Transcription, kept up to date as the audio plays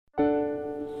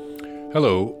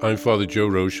Hello, I'm Father Joe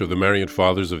Roche of the Marian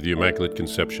Fathers of the Immaculate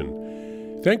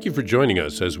Conception. Thank you for joining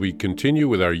us as we continue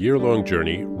with our year-long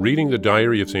journey reading the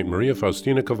diary of St. Maria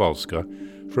Faustina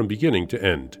Kowalska from beginning to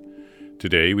end.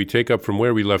 Today we take up from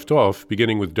where we left off,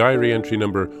 beginning with diary entry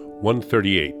number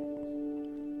 138.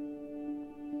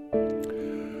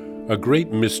 A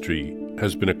great mystery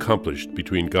has been accomplished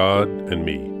between God and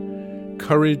me.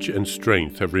 Courage and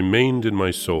strength have remained in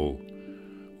my soul.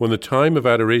 When the time of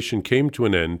adoration came to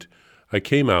an end, I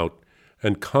came out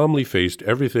and calmly faced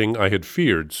everything I had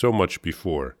feared so much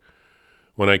before.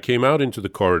 When I came out into the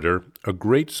corridor, a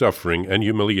great suffering and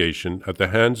humiliation at the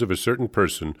hands of a certain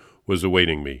person was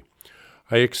awaiting me.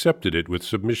 I accepted it with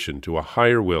submission to a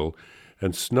higher will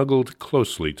and snuggled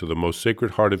closely to the most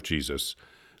sacred heart of Jesus,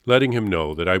 letting him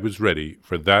know that I was ready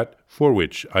for that for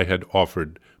which I had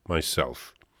offered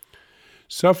myself.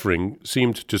 Suffering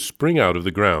seemed to spring out of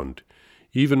the ground.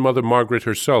 Even Mother Margaret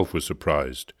herself was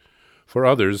surprised. For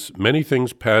others, many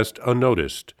things passed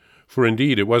unnoticed, for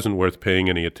indeed it wasn't worth paying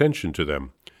any attention to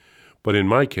them. But in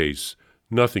my case,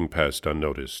 nothing passed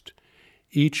unnoticed.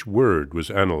 Each word was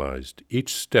analyzed,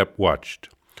 each step watched.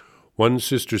 One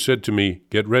sister said to me,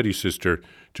 "Get ready, sister,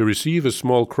 to receive a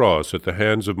small cross at the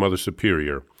hands of Mother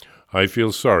Superior. I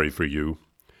feel sorry for you."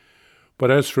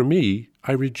 But as for me,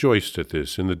 I rejoiced at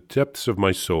this in the depths of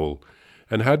my soul,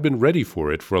 and had been ready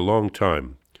for it for a long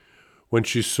time. When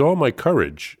she saw my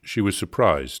courage, she was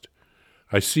surprised.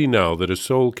 I see now that a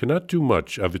soul cannot do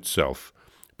much of itself,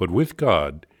 but with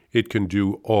God it can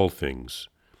do all things.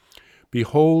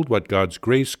 Behold what God's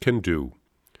grace can do.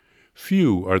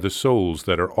 Few are the souls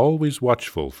that are always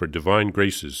watchful for divine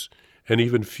graces, and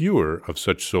even fewer of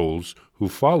such souls who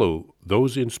follow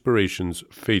those inspirations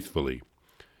faithfully.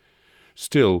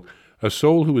 Still, a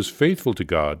soul who is faithful to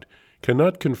God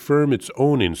cannot confirm its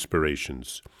own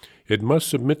inspirations. It must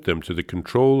submit them to the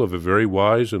control of a very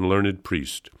wise and learned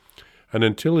priest, and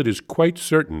until it is quite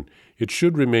certain, it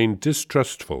should remain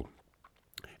distrustful.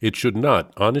 It should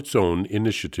not, on its own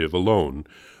initiative alone,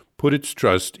 put its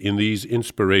trust in these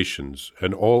inspirations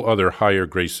and all other higher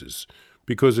graces,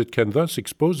 because it can thus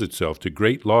expose itself to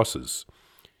great losses.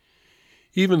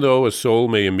 Even though a soul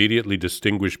may immediately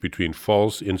distinguish between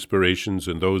false inspirations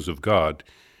and those of God,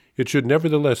 it should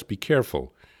nevertheless be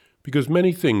careful, because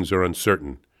many things are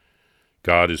uncertain.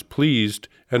 God is pleased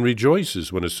and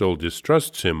rejoices when a soul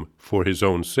distrusts him for his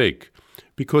own sake,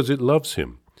 because it loves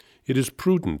him. It is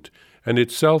prudent, and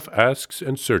itself asks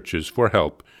and searches for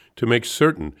help to make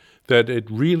certain that it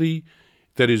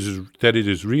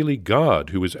is really God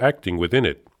who is acting within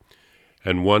it.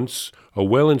 And once a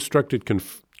well-instructed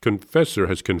confessor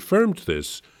has confirmed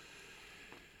this,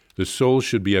 the soul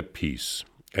should be at peace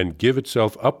and give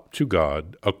itself up to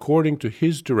God according to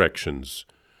his directions,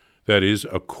 that is,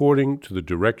 according to the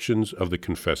directions of the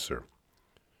confessor.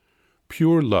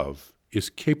 Pure love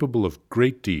is capable of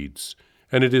great deeds,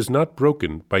 and it is not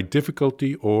broken by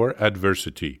difficulty or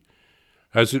adversity.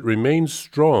 As it remains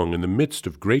strong in the midst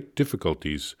of great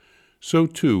difficulties, so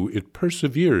too it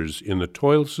perseveres in the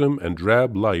toilsome and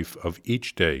drab life of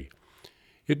each day.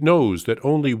 It knows that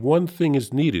only one thing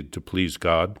is needed to please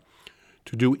God,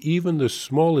 to do even the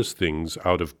smallest things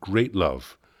out of great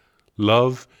love.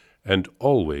 Love and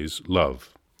always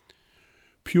love.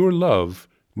 Pure love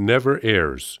never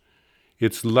errs.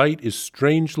 Its light is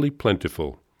strangely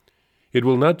plentiful. It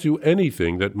will not do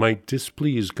anything that might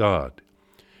displease God.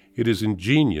 It is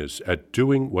ingenious at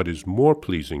doing what is more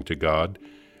pleasing to God,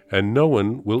 and no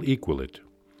one will equal it.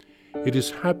 It is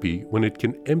happy when it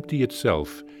can empty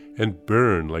itself and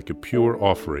burn like a pure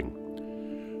offering.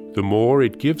 The more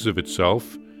it gives of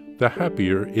itself, the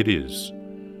happier it is.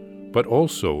 But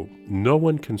also, no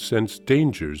one can sense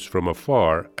dangers from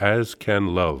afar as can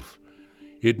love.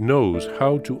 It knows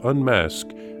how to unmask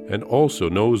and also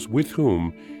knows with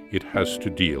whom it has to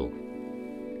deal.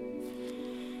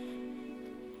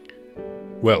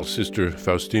 Well, Sister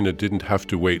Faustina didn't have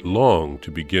to wait long to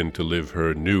begin to live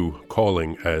her new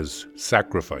calling as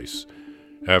sacrifice.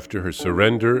 After her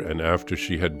surrender and after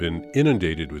she had been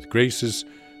inundated with graces,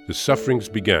 the sufferings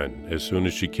began as soon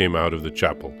as she came out of the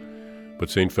chapel. But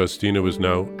St. Faustina was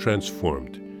now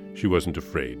transformed. She wasn't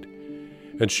afraid.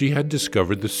 And she had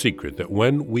discovered the secret that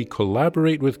when we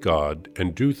collaborate with God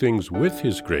and do things with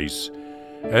his grace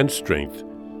and strength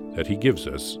that he gives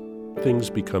us,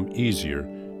 things become easier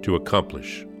to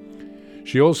accomplish.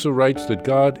 She also writes that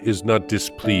God is not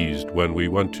displeased when we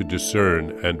want to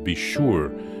discern and be sure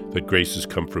that graces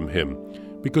come from him,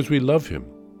 because we love him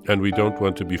and we don't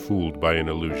want to be fooled by an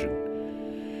illusion.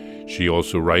 She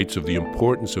also writes of the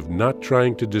importance of not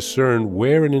trying to discern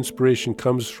where an inspiration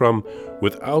comes from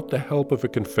without the help of a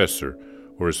confessor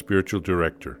or a spiritual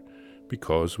director,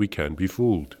 because we can be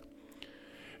fooled.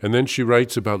 And then she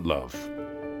writes about love.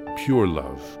 Pure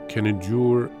love can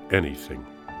endure anything.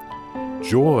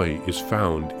 Joy is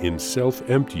found in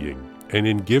self-emptying and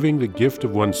in giving the gift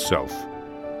of oneself.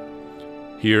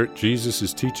 Here, Jesus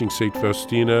is teaching St.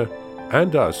 Faustina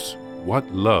and us what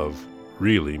love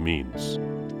really means.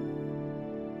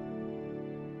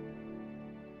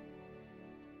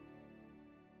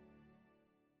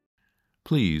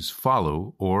 Please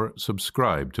follow or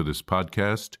subscribe to this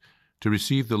podcast to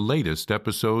receive the latest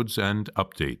episodes and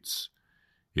updates.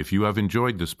 If you have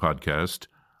enjoyed this podcast,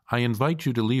 I invite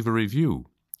you to leave a review.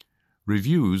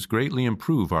 Reviews greatly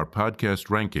improve our podcast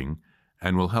ranking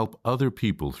and will help other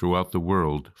people throughout the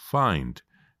world find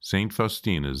St.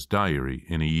 Faustina's Diary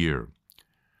in a Year.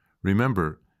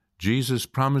 Remember, Jesus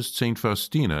promised St.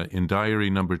 Faustina in Diary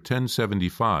number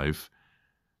 1075,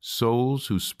 souls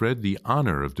who spread the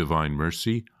honor of divine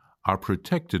mercy are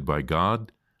protected by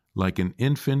God like an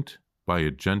infant by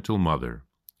a gentle mother.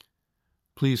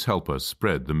 Please help us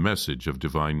spread the message of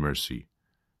divine mercy.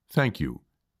 Thank you,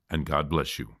 and God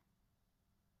bless you.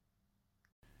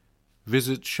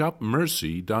 Visit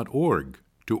shopmercy.org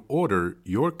to order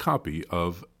your copy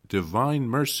of Divine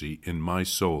Mercy in My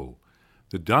Soul,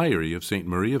 the Diary of St.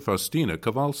 Maria Faustina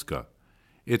Kowalska.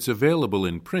 It's available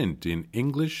in print in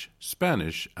English,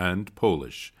 Spanish, and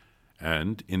Polish,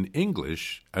 and in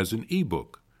English as an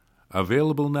e-book,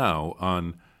 available now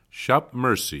on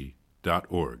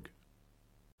shopmercy.org.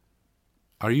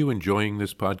 Are you enjoying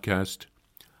this podcast?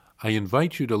 I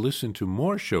invite you to listen to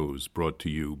more shows brought to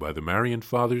you by the Marian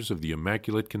Fathers of the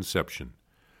Immaculate Conception.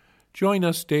 Join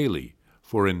us daily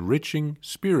for enriching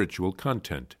spiritual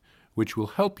content, which will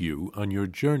help you on your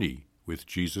journey with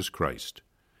Jesus Christ.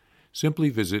 Simply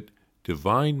visit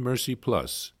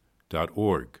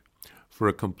DivineMercyPlus.org for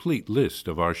a complete list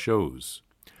of our shows.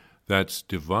 That's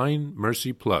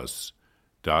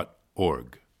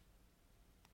DivineMercyPlus.org.